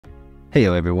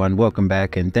Heyo everyone, welcome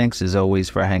back and thanks as always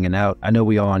for hanging out. I know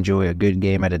we all enjoy a good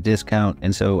game at a discount,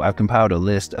 and so I've compiled a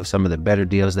list of some of the better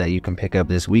deals that you can pick up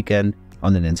this weekend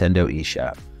on the Nintendo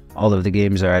eShop. All of the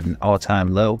games are at an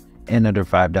all-time low and under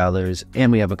 $5,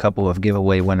 and we have a couple of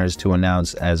giveaway winners to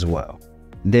announce as well.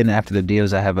 Then after the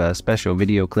deals, I have a special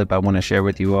video clip I want to share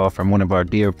with you all from one of our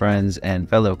dear friends and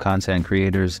fellow content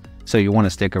creators, so you want to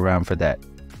stick around for that.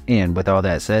 And with all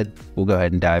that said, we'll go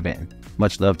ahead and dive in.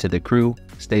 Much love to the crew,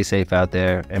 stay safe out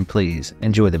there, and please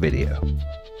enjoy the video.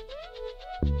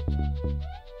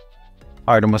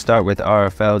 Alright, I'm going to start with Ara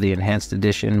Fell, the Enhanced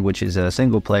Edition, which is a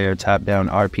single-player top-down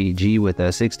RPG with a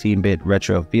 16-bit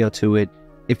retro feel to it.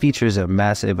 It features a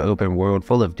massive open world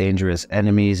full of dangerous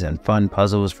enemies and fun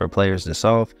puzzles for players to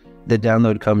solve. The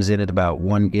download comes in at about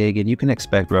 1 gig, and you can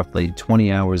expect roughly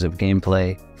 20 hours of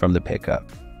gameplay from the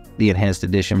pickup. The Enhanced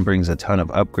Edition brings a ton of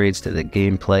upgrades to the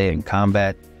gameplay and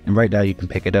combat, and right now you can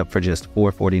pick it up for just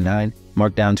 $4.49,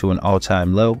 marked down to an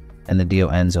all-time low, and the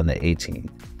deal ends on the 18th.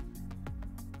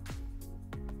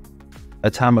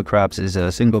 Atomic Crops is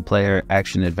a single-player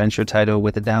action-adventure title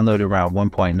with a download around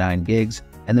 1.9 gigs,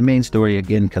 and the main story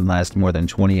again can last more than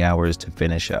 20 hours to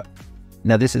finish up.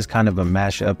 Now this is kind of a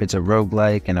mashup. It's a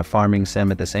roguelike and a farming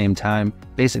sim at the same time.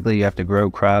 Basically you have to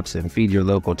grow crops and feed your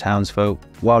local townsfolk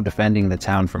while defending the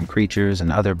town from creatures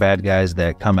and other bad guys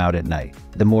that come out at night.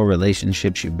 The more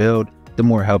relationships you build, the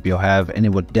more help you'll have, and it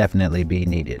will definitely be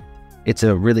needed. It's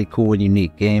a really cool and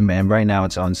unique game, and right now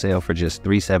it's on sale for just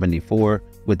 $3.74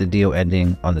 with the deal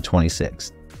ending on the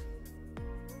 26th.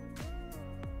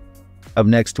 Up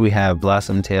next, we have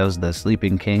Blossom Tales: The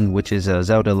Sleeping King, which is a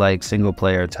Zelda-like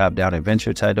single-player top-down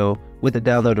adventure title with a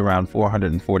download around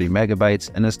 440 megabytes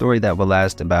and a story that will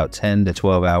last about 10 to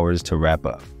 12 hours to wrap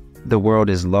up. The world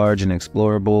is large and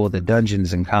explorable. The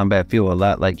dungeons and combat feel a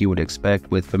lot like you would expect,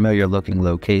 with familiar-looking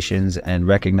locations and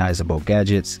recognizable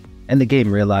gadgets, and the game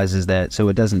realizes that, so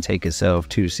it doesn't take itself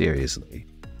too seriously.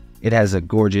 It has a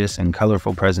gorgeous and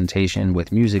colorful presentation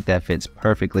with music that fits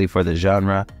perfectly for the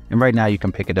genre, and right now you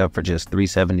can pick it up for just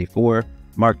 $3.74,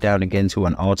 marked down again to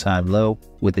an all-time low,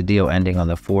 with the deal ending on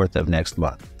the 4th of next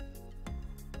month.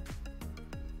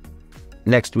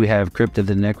 Next we have Crypt of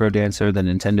the Necrodancer, the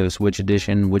Nintendo Switch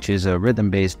Edition, which is a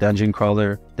rhythm-based dungeon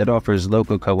crawler that offers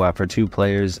local co-op for 2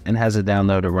 players and has a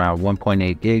download around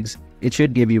 1.8 gigs. It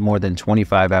should give you more than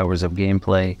 25 hours of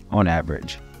gameplay on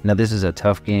average. Now this is a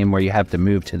tough game where you have to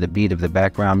move to the beat of the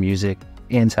background music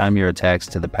and time your attacks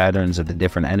to the patterns of the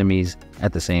different enemies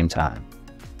at the same time.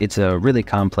 It's a really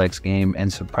complex game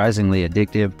and surprisingly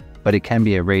addictive, but it can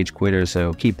be a rage quitter,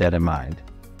 so keep that in mind.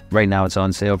 Right now it's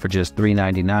on sale for just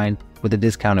 $3.99 with a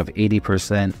discount of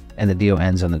 80%, and the deal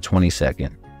ends on the 22nd.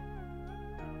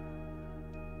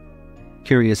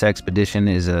 Curious Expedition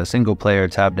is a single-player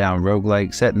top-down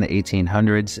roguelike set in the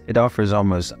 1800s. It offers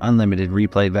almost unlimited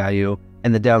replay value,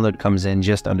 and the download comes in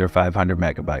just under 500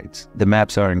 megabytes. The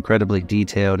maps are incredibly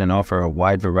detailed and offer a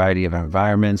wide variety of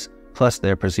environments, plus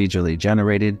they're procedurally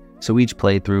generated, so each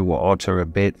playthrough will alter a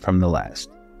bit from the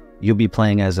last. You'll be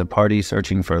playing as a party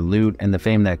searching for loot and the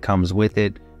fame that comes with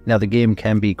it. Now the game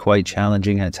can be quite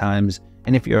challenging at times,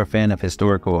 and if you're a fan of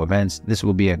historical events, this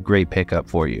will be a great pickup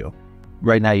for you.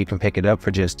 Right now you can pick it up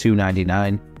for just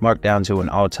 $2.99, marked down to an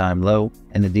all-time low,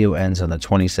 and the deal ends on the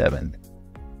 27th.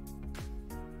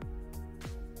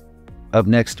 Up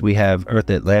next, we have Earth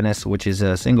Atlantis, which is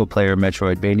a single-player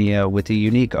Metroidvania with a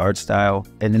unique art style,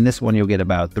 and in this one you'll get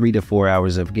about 3 to 4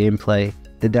 hours of gameplay.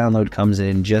 The download comes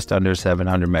in just under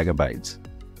 700 megabytes.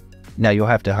 Now you'll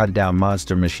have to hunt down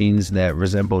monster machines that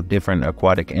resemble different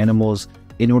aquatic animals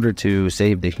in order to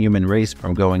save the human race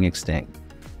from going extinct.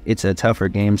 It's a tougher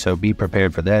game, so be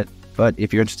prepared for that, but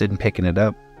if you're interested in picking it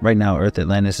up, right now Earth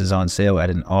Atlantis is on sale at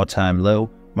an all-time low,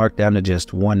 marked down to just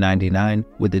 $1.99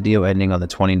 with the deal ending on the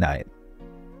 29th.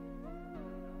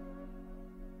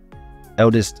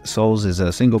 Eldest Souls is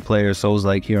a single-player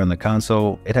Souls-like here on the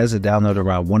console. It has a download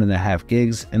around 1.5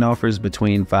 gigs and offers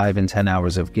between 5 and 10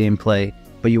 hours of gameplay,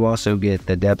 but you also get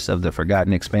the Depths of the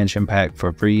Forgotten expansion pack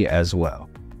for free as well.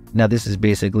 Now this is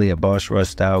basically a boss rush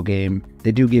style game.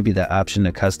 They do give you the option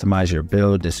to customize your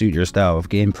build to suit your style of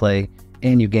gameplay,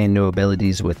 and you gain new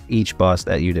abilities with each boss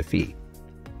that you defeat.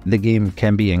 The game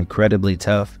can be incredibly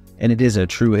tough, and it is a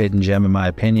true hidden gem in my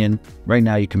opinion. Right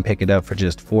now you can pick it up for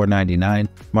just $4.99,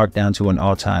 marked down to an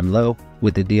all-time low,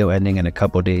 with the deal ending in a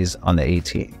couple days on the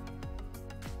 18th.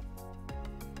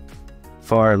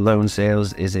 Far Lone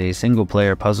Sails is a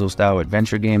single-player puzzle-style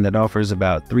adventure game that offers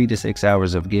about 3 to 6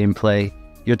 hours of gameplay.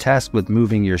 You're tasked with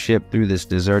moving your ship through this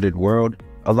deserted world.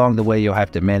 Along the way you'll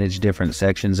have to manage different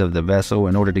sections of the vessel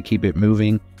in order to keep it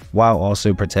moving, while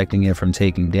also protecting it from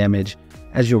taking damage.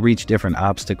 as you'll reach different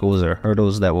obstacles or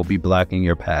hurdles that will be blocking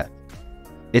your path.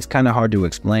 It's kind of hard to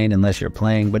explain unless you're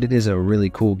playing, but it is a really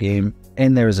cool game,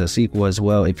 and there is a sequel as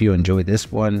well if you enjoy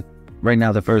this one. Right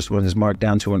now the first one is marked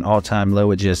down to an all-time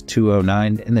low at just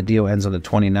 $209, and the deal ends on the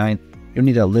 29th. You'll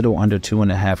need a little under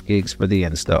 2.5 gigs for the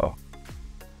install.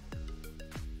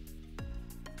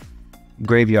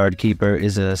 Graveyard Keeper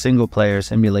is a single-player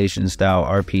simulation-style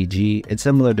RPG. It's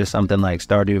similar to something like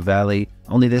Stardew Valley,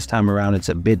 only this time around it's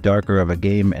a bit darker of a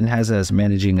game and has us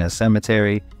managing a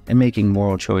cemetery and making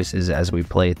moral choices as we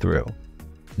play through.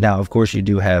 Now, of course, you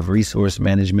do have resource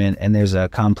management, and there's a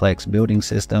complex building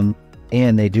system,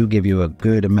 and they do give you a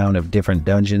good amount of different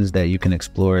dungeons that you can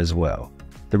explore as well.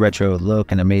 The retro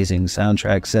look and amazing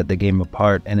soundtrack set the game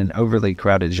apart in an overly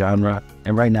crowded genre,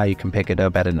 and right now you can pick it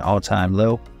up at an all-time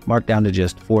low, marked down to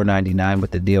just $4.99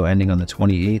 with the deal ending on the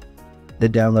 28th. The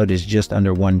download is just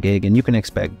under 1 gig, and you can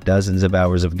expect dozens of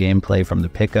hours of gameplay from the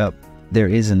pickup. There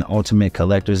is an Ultimate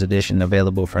Collector's Edition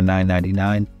available for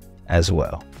 $9.99 as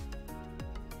well.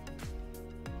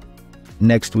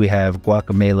 Next we have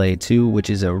Guacamelee 2, which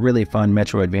is a really fun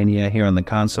Metroidvania here on the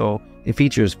console. It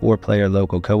features 4-player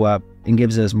local co-op and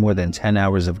gives us more than 10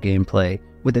 hours of gameplay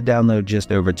with a download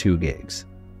just over 2 gigs.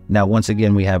 Now once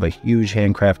again we have a huge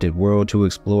handcrafted world to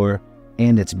explore,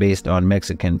 and it's based on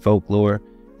Mexican folklore.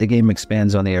 The game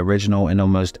expands on the original in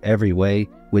almost every way,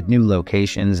 with new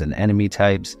locations and enemy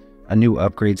types, a new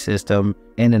upgrade system,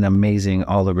 and an amazing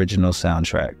all-original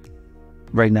soundtrack.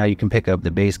 Right now you can pick up the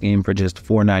base game for just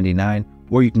 $4.99,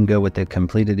 or you can go with the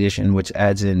complete edition, which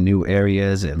adds in new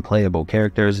areas and playable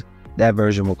characters. That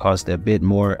version will cost a bit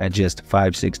more at just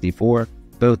 $5.64.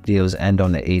 Both deals end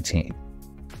on the 18th.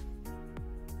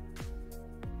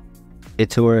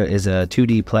 Itura is a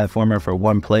 2D platformer for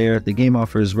 1 player. The game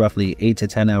offers roughly 8 to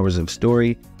 10 hours of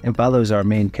story and follows our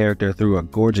main character through a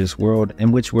gorgeous world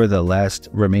in which we're the last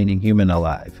remaining human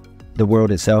alive. The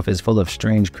world itself is full of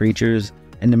strange creatures,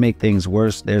 and to make things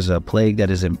worse, there's a plague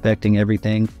that is infecting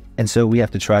everything, and so we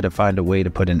have to try to find a way to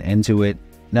put an end to it.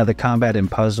 Now the combat and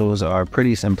puzzles are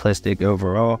pretty simplistic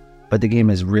overall, but the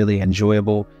game is really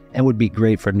enjoyable and would be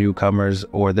great for newcomers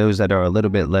or those that are a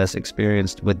little bit less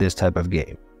experienced with this type of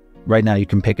game. Right now you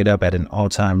can pick it up at an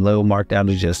all-time low, marked down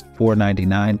to just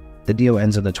 $4.99. The deal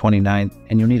ends on the 29th,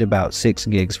 and you'll need about 6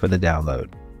 gigs for the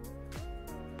download.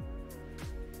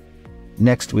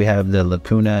 Next we have the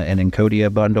Lacuna and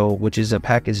Encodia bundle, which is a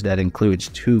package that includes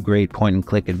 2 great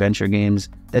point-and-click adventure games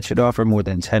that should offer more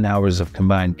than 10 hours of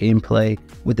combined gameplay,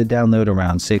 with the download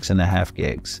around 6.5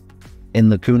 gigs. In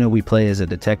Lacuna we play as a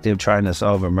detective trying to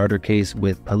solve a murder case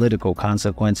with political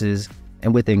consequences,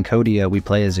 and with Encodia we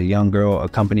play as a young girl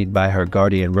accompanied by her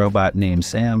guardian robot named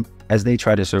Sam as they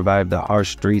try to survive the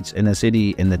harsh streets in a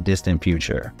city in the distant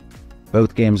future.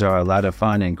 Both games are a lot of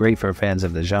fun and great for fans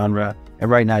of the genre, and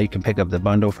right now you can pick up the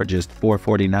bundle for just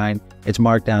 $4.49. It's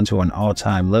marked down to an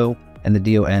all-time low, and the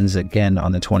deal ends again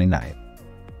on the 29th.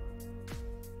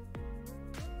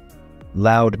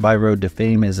 Loud by Road to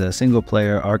Fame is a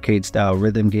single-player arcade-style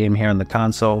rhythm game here on the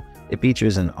console. It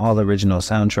features an all-original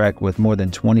soundtrack with more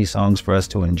than 20 songs for us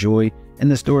to enjoy,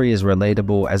 and the story is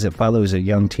relatable as it follows a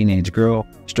young teenage girl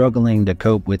struggling to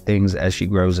cope with things as she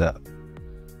grows up.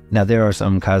 Now there are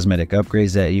some cosmetic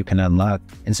upgrades that you can unlock,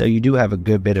 and so you do have a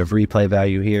good bit of replay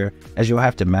value here, as you'll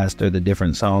have to master the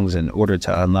different songs in order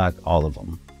to unlock all of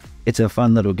them. It's a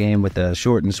fun little game with a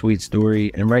short and sweet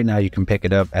story, and right now you can pick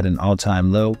it up at an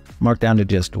all-time low, marked down to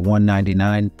just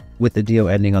 $1.99, with the deal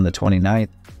ending on the 29th.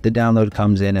 The download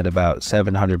comes in at about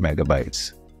 700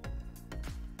 megabytes.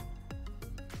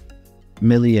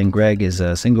 Millie and Greg is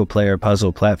a single-player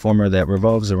puzzle platformer that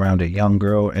revolves around a young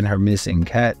girl and her missing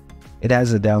cat. It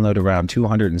has a download around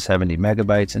 270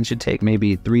 megabytes and should take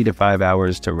maybe 3 to 5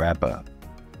 hours to wrap up.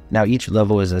 Now each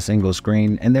level is a single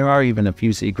screen, and there are even a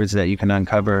few secrets that you can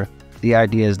uncover. The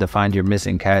idea is to find your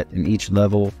missing cat in each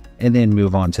level and then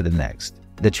move on to the next.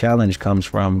 The challenge comes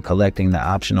from collecting the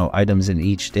optional items in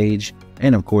each stage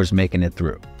and of course making it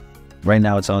through. Right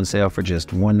now it's on sale for just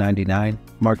 $1.99,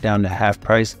 marked down to half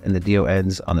price, and the deal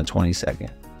ends on the 22nd.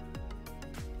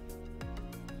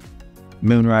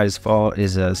 Moonrise Fall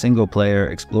is a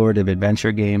single-player explorative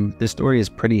adventure game. The story is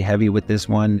pretty heavy with this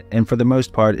one, and for the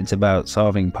most part it's about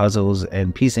solving puzzles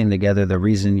and piecing together the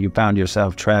reason you found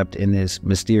yourself trapped in this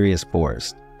mysterious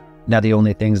forest. Now the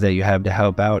only things that you have to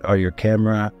help out are your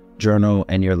camera, journal,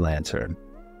 and your lantern.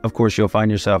 Of course you'll find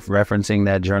yourself referencing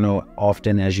that journal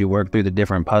often as you work through the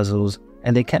different puzzles,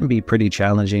 and they can be pretty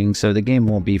challenging, so the game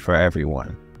won't be for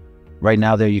everyone. Right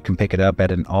now there you can pick it up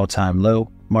at an all-time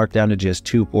low, marked down to just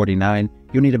 $2.49.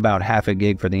 You'll need about half a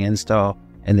gig for the install,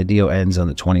 and the deal ends on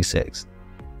the 26th.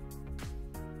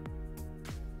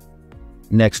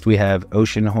 Next, we have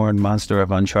Oceanhorn Monster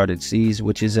of Uncharted Seas,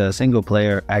 which is a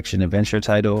single-player action-adventure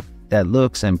title that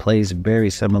looks and plays very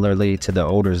similarly to the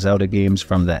older Zelda games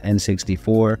from the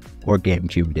N64 or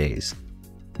GameCube days.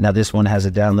 Now, this one has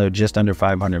a download just under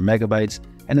 500 megabytes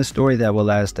and a story that will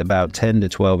last about 10 to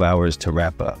 12 hours to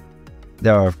wrap up.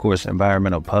 There are, of course,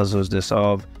 environmental puzzles to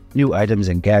solve, new items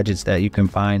and gadgets that you can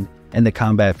find, and the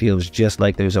combat feels just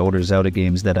like those older Zelda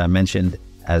games that I mentioned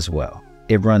as well.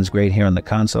 It runs great here on the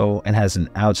console and has an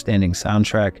outstanding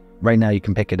soundtrack. Right now you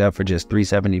can pick it up for just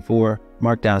 $374,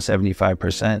 marked down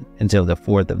 75% until the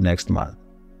 4th of next month.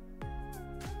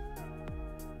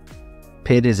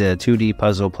 Pit is a 2D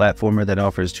puzzle platformer that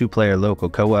offers 2-player local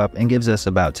co-op and gives us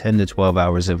about 10 to 12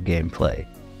 hours of gameplay.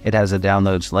 It has a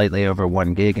download slightly over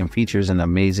 1 gig and features an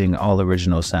amazing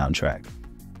all-original soundtrack.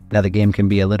 Now, the game can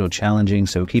be a little challenging,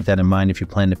 so keep that in mind if you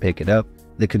plan to pick it up.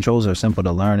 The controls are simple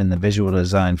to learn and the visual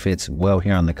design fits well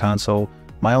here on the console.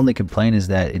 My only complaint is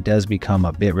that it does become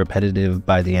a bit repetitive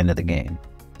by the end of the game.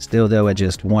 Still though, at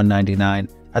just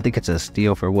 $199, I think it's a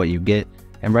steal for what you get,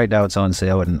 and right now it's on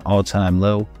sale at an all-time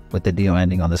low, with the deal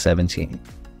ending on the 17th.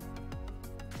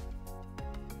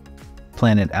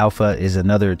 Planet Alpha is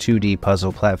another 2D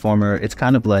puzzle platformer. It's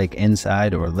kind of like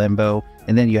Inside or Limbo,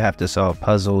 and then you have to solve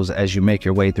puzzles as you make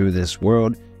your way through this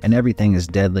world, and everything is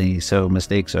deadly, so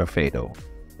mistakes are fatal.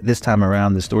 This time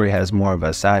around, the story has more of a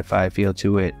sci-fi feel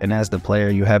to it, and as the player,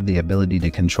 you have the ability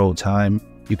to control time.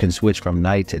 You can switch from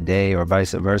night to day or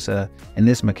vice versa, and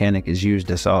this mechanic is used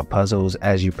to solve puzzles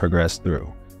as you progress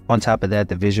through. On top of that,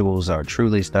 the visuals are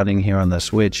truly stunning here on the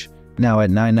Switch. Now at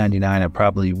 $9.99, I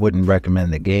probably wouldn't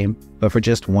recommend the game, but for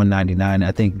just $1.99,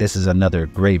 I think this is another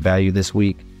great value this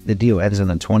week. The deal ends on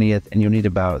the 20th, and you'll need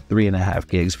about 3.5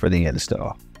 gigs for the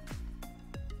install.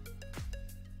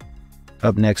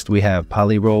 Up next, we have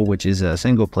Polyroll, which is a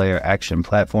single-player action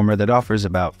platformer that offers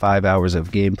about 5 hours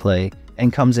of gameplay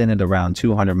and comes in at around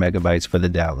 200 megabytes for the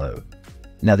download.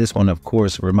 Now, this one, of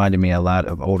course, reminded me a lot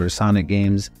of older Sonic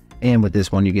games, and with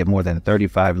this one, you get more than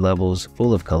 35 levels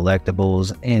full of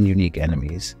collectibles and unique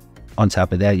enemies. On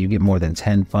top of that, you get more than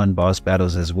 10 fun boss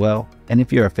battles as well, and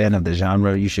if you're a fan of the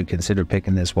genre, you should consider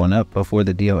picking this one up before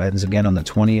the deal ends again on the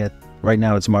 20th. Right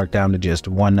now, it's marked down to just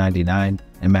 $1.99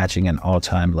 and matching an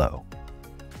all-time low.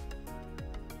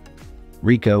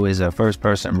 Rico is a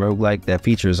first-person roguelike that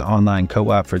features online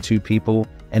co-op for 2 people,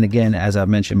 and again, as I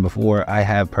mentioned before, I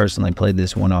have personally played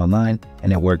this one online,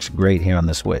 and it works great here on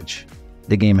the Switch.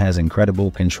 The game has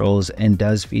incredible controls and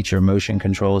does feature motion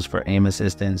controls for aim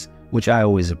assistance, which I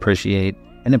always appreciate,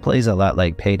 and it plays a lot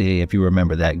like Payday if you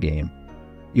remember that game.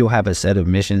 You'll have a set of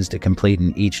missions to complete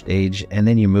in each stage, and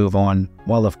then you move on,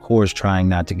 while of course trying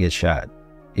not to get shot.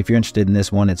 If you're interested in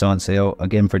this one, it's on sale,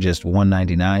 again for just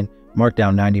 $1.99, marked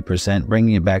down 90%,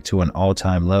 bringing it back to an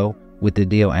all-time low, with the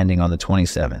deal ending on the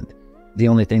 27th. The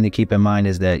only thing to keep in mind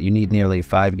is that you need nearly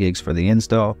 5 gigs for the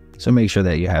install, so make sure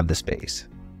that you have the space.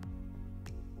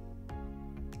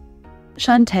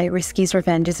 Shantae Risky's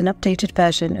Revenge is an updated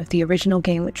version of the original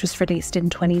game which was released in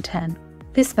 2010.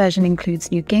 This version includes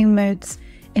new game modes,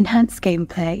 enhanced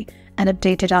gameplay, and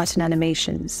updated art and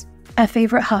animations. Our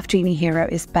favourite half-genie hero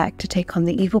is back to take on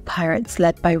the evil pirates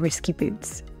led by Risky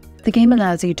Boots. The game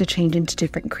allows you to change into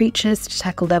different creatures to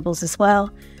tackle levels as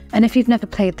well, and if you've never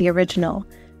played the original,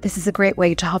 this is a great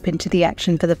way to hop into the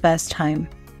action for the first time.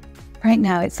 Right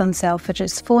now it's on sale for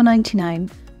just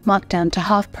 $4.99, marked down to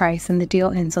half price, and the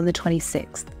deal ends on the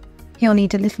 26th. You'll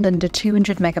need a little under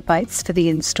 200 megabytes for the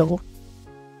install.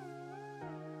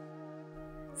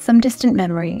 Some Distant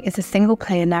Memory is a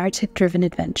single-player narrative-driven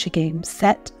adventure game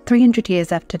set 300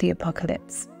 years after the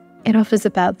apocalypse. It offers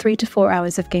about 3 to 4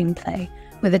 hours of gameplay,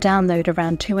 with a download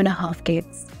around 2.5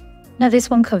 gigs. Now this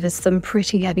one covers some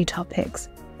pretty heavy topics,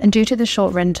 and due to the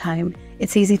short runtime,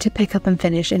 it's easy to pick up and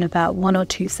finish in about 1 or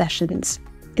 2 sessions.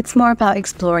 It's more about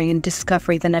exploring and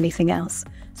discovery than anything else,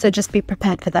 so just be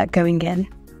prepared for that going in.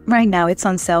 Right now it's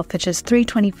on sale for just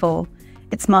 $3.24.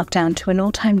 It's marked down to an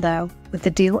all-time low, with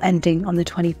the deal ending on the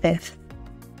 25th.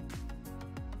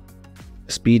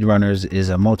 Speedrunners is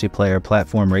a multiplayer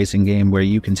platform racing game where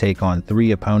you can take on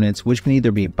 3 opponents, which can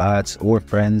either be bots or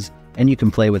friends, and you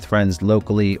can play with friends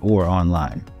locally or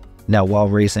online. Now, while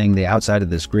racing, the outside of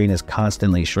the screen is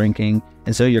constantly shrinking,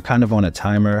 and so you're kind of on a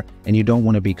timer, and you don't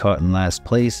want to be caught in last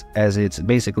place, as it's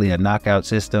basically a knockout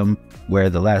system where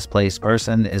the last place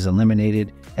person is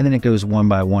eliminated, and then it goes one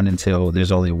by one until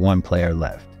there's only one player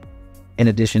left. In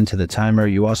addition to the timer,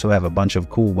 you also have a bunch of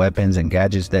cool weapons and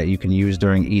gadgets that you can use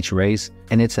during each race,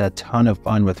 and it's a ton of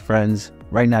fun with friends.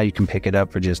 Right now you can pick it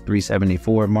up for just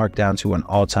 $3.74, marked down to an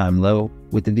all-time low,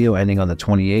 with the deal ending on the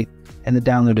 28th, and the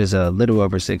download is a little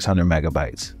over 600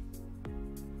 megabytes.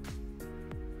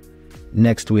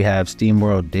 Next, we have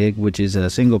SteamWorld Dig, which is a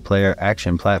single-player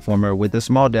action platformer with a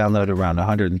small download around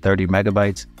 130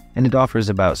 megabytes, and it offers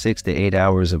about 6 to 8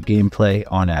 hours of gameplay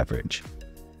on average.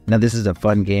 Now, this is a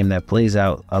fun game that plays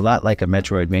out a lot like a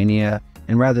Metroidvania,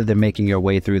 and rather than making your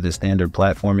way through the standard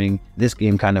platforming, this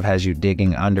game kind of has you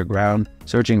digging underground,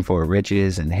 searching for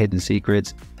riches and hidden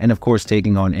secrets, and of course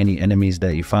taking on any enemies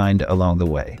that you find along the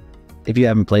way. If you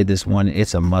haven't played this one,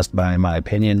 it's a must-buy in my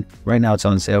opinion. Right now it's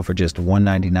on sale for just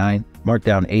 $199, marked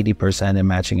down 80% and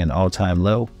matching an all-time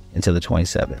low until the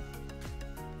 27th.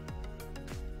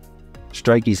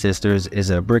 Strikey Sisters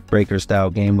is a brick breaker style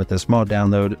game with a small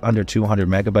download under 200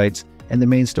 megabytes, and the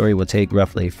main story will take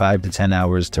roughly 5 to 10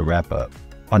 hours to wrap up.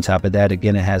 On top of that,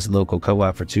 again, it has local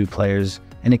co-op for 2 players,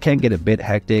 and it can get a bit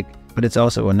hectic, but it's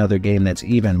also another game that's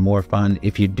even more fun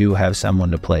if you do have someone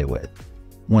to play with.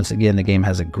 Once again, the game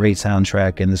has a great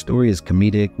soundtrack, and the story is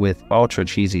comedic with ultra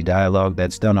cheesy dialogue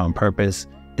that's done on purpose.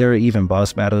 There are even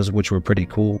boss battles which were pretty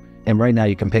cool, and right now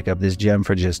you can pick up this gem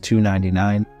for just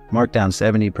 $2.99, marked down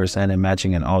 70% and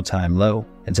matching an all-time low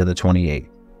until the 28th.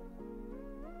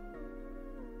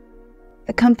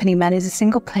 The Company Man is a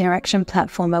single-player action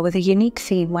platformer with a unique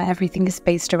theme where everything is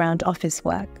based around office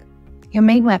work. Your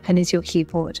main weapon is your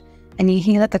keyboard, and you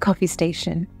heal at the coffee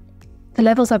station. The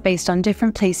levels are based on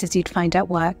different places you'd find at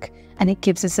work, and it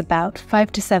gives us about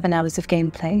 5 to 7 hours of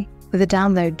gameplay, with a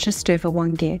download just over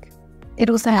 1 gig. It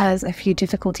also has a few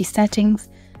difficulty settings,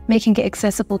 making it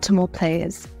accessible to more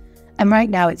players. And right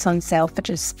now it's on sale for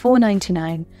just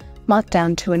 $4.99, marked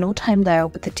down to an all-time low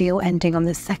with the deal ending on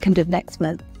the 2nd of next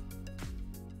month.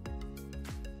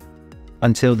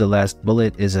 Until the Last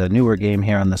Bullet is a newer game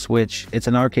here on the Switch. It's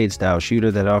an arcade-style shooter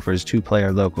that offers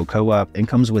 2-player local co-op and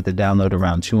comes with a download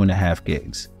around 2.5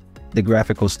 gigs. The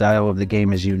graphical style of the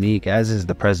game is unique, as is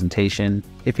the presentation.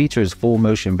 It features full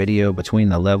motion video between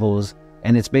the levels,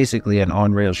 and it's basically an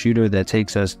on-rail shooter that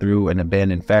takes us through an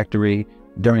abandoned factory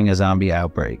during a zombie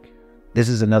outbreak. This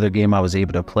is another game I was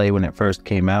able to play when it first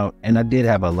came out, and I did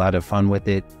have a lot of fun with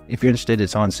it. If you're interested,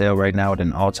 it's on sale right now at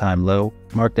an all-time low,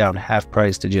 marked down half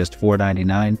price to just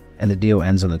 $4.99, and the deal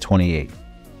ends on the 28th.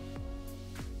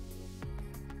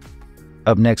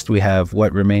 Up next, we have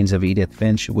What Remains of Edith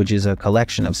Finch, which is a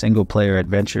collection of single-player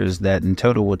adventures that in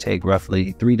total will take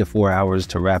roughly 3 to 4 hours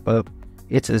to wrap up.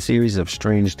 It's a series of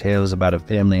strange tales about a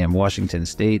family in Washington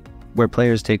state, where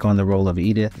players take on the role of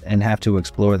Edith and have to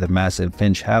explore the massive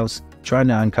Finch house, trying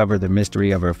to uncover the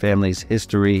mystery of her family's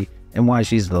history and why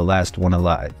she's the last one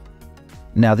alive.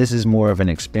 Now, this is more of an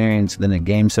experience than a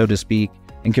game, so to speak,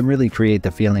 and can really create the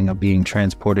feeling of being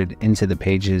transported into the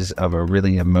pages of a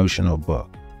really emotional book.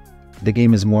 The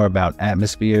game is more about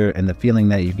atmosphere and the feeling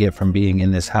that you get from being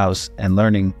in this house and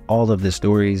learning all of the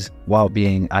stories while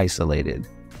being isolated.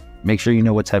 Make sure you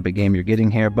know what type of game you're getting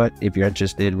here, but if you're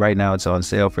interested, right now it's on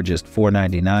sale for just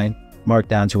 $4.99, marked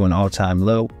down to an all-time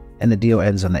low, and the deal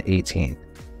ends on the 18th.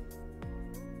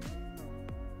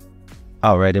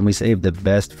 Alright, and we saved the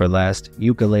best for last.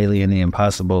 Yooka-Laylee and the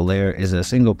Impossible Lair is a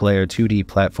single-player 2D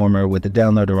platformer with a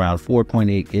download around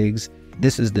 4.8 gigs.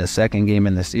 This is the second game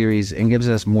in the series and gives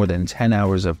us more than 10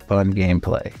 hours of fun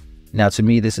gameplay. Now, to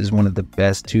me, this is one of the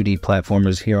best 2D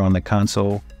platformers here on the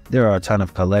console. There are a ton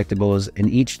of collectibles, and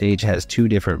each stage has 2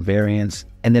 different variants,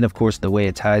 and then of course the way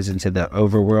it ties into the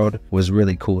overworld was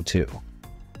really cool too.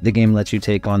 The game lets you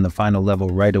take on the final level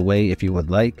right away if you would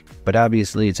like, but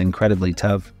obviously it's incredibly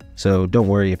tough, so don't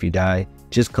worry if you die.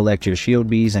 Just collect your shield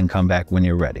bees and come back when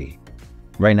you're ready.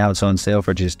 Right now it's on sale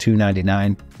for just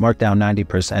 $2.99, marked down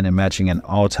 90% and matching an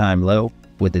all-time low,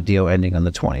 with the deal ending on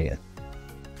the 20th.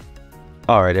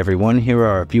 Alright everyone, here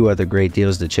are a few other great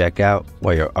deals to check out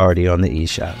while you're already on the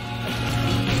eShop.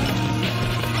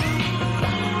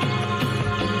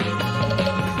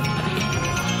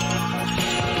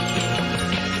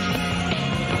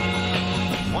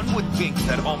 One would think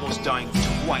that almost dying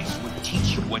twice would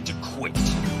teach you when to quit.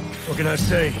 What can I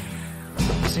say?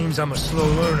 Seems I'm a slow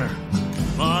learner.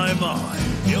 My,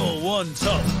 you're one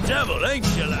tough devil, ain't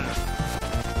you, lad?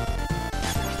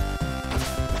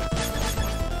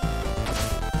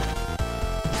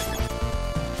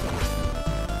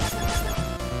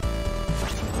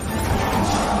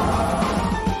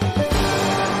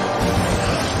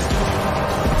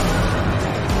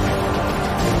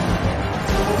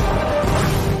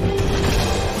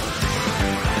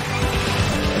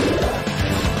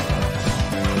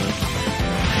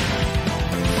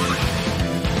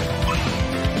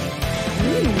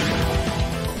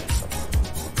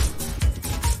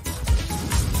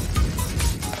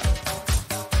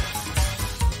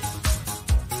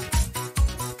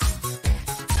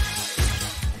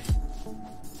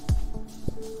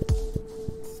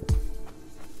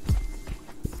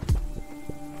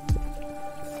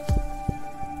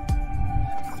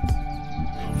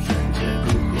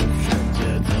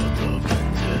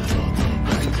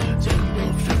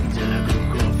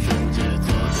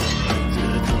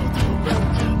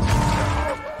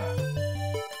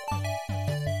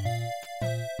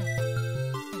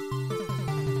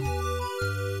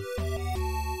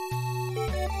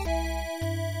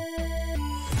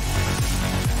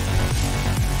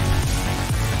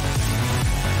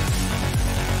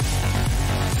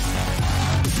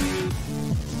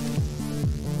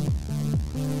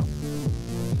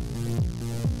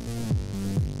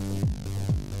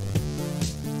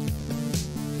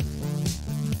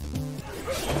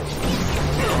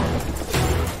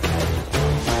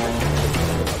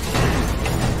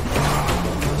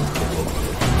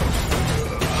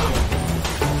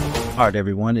 Alright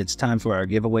everyone, it's time for our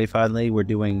giveaway finally. We're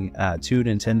doing 2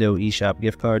 Nintendo eShop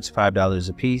gift cards, $5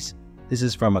 a piece. This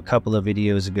is from a couple of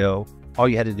videos ago. All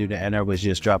you had to do to enter was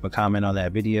just drop a comment on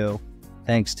that video.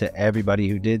 Thanks to everybody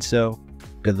who did so.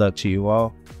 Good luck to you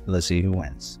all. Let's see who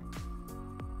wins.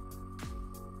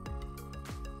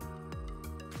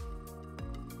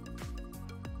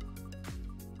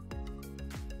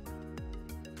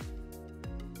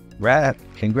 Rap,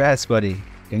 congrats buddy.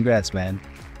 Congrats man.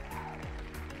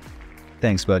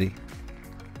 Thanks buddy.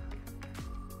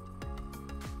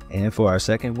 And for our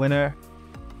second winner,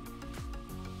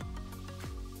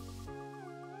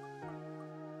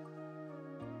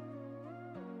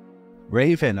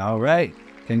 Raven. All right.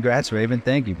 Congrats, Raven.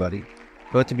 Thank you, buddy.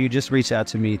 Both of you just reach out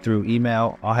to me through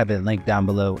email. I'll have it linked down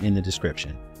below in the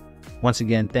description. Once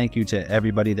again, thank you to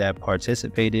everybody that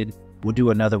participated. We'll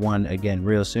do another one again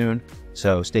real soon,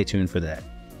 so stay tuned for that.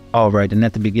 All right, and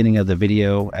at the beginning of the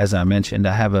video, as I mentioned,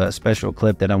 I have a special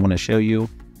clip that I want to show you.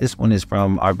 This one is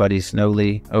from our buddy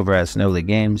Snoley over at Snoley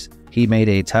Games. He made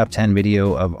a top 10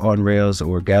 video of on-rails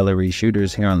or gallery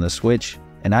shooters here on the Switch,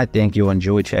 and I think you'll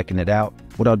enjoy checking it out.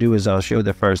 What I'll do is I'll show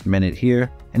the first minute here,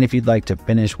 and if you'd like to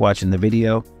finish watching the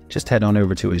video, just head on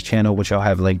over to his channel, which I'll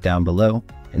have linked down below,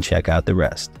 and check out the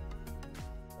rest.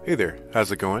 Hey there,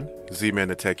 how's it going? Z-Man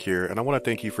the Tech here, and I want to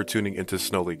thank you for tuning into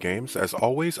Snoley Games. As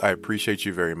always, I appreciate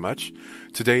you very much.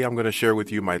 Today I'm going to share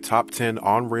with you my top 10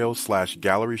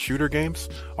 on-rails/gallery shooter games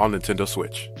on Nintendo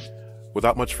Switch.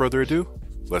 Without much further ado,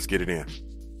 let's get it in.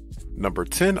 Number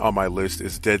 10 on my list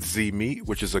is Dead Z Meat,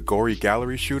 which is a gory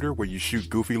gallery shooter where you shoot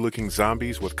goofy looking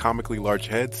zombies with comically large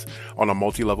heads on a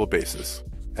multi-level basis.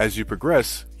 As you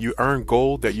progress, you earn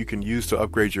gold that you can use to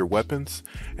upgrade your weapons,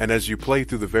 and as you play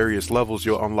through the various levels,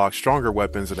 you'll unlock stronger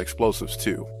weapons and explosives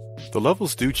too. The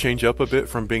levels do change up a bit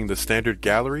from being the standard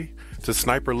gallery to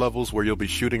sniper levels where you'll be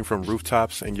shooting from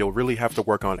rooftops and you'll really have to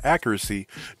work on accuracy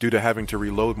due to having to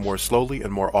reload more slowly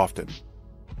and more often.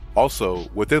 Also,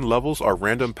 within levels are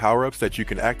random power-ups that you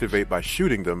can activate by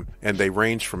shooting them, and they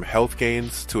range from health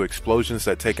gains to explosions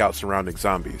that take out surrounding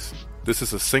zombies. This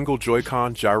is a single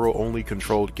Joy-Con gyro-only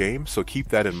controlled game, so keep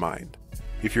that in mind.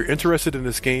 If you're interested in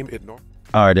this game,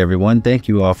 Alright everyone, thank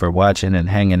you all for watching and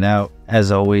hanging out.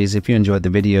 As always, if you enjoyed the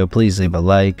video, please leave a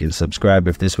like and subscribe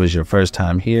if this was your first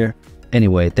time here.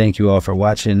 Anyway, thank you all for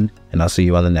watching, and I'll see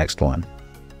you on the next one.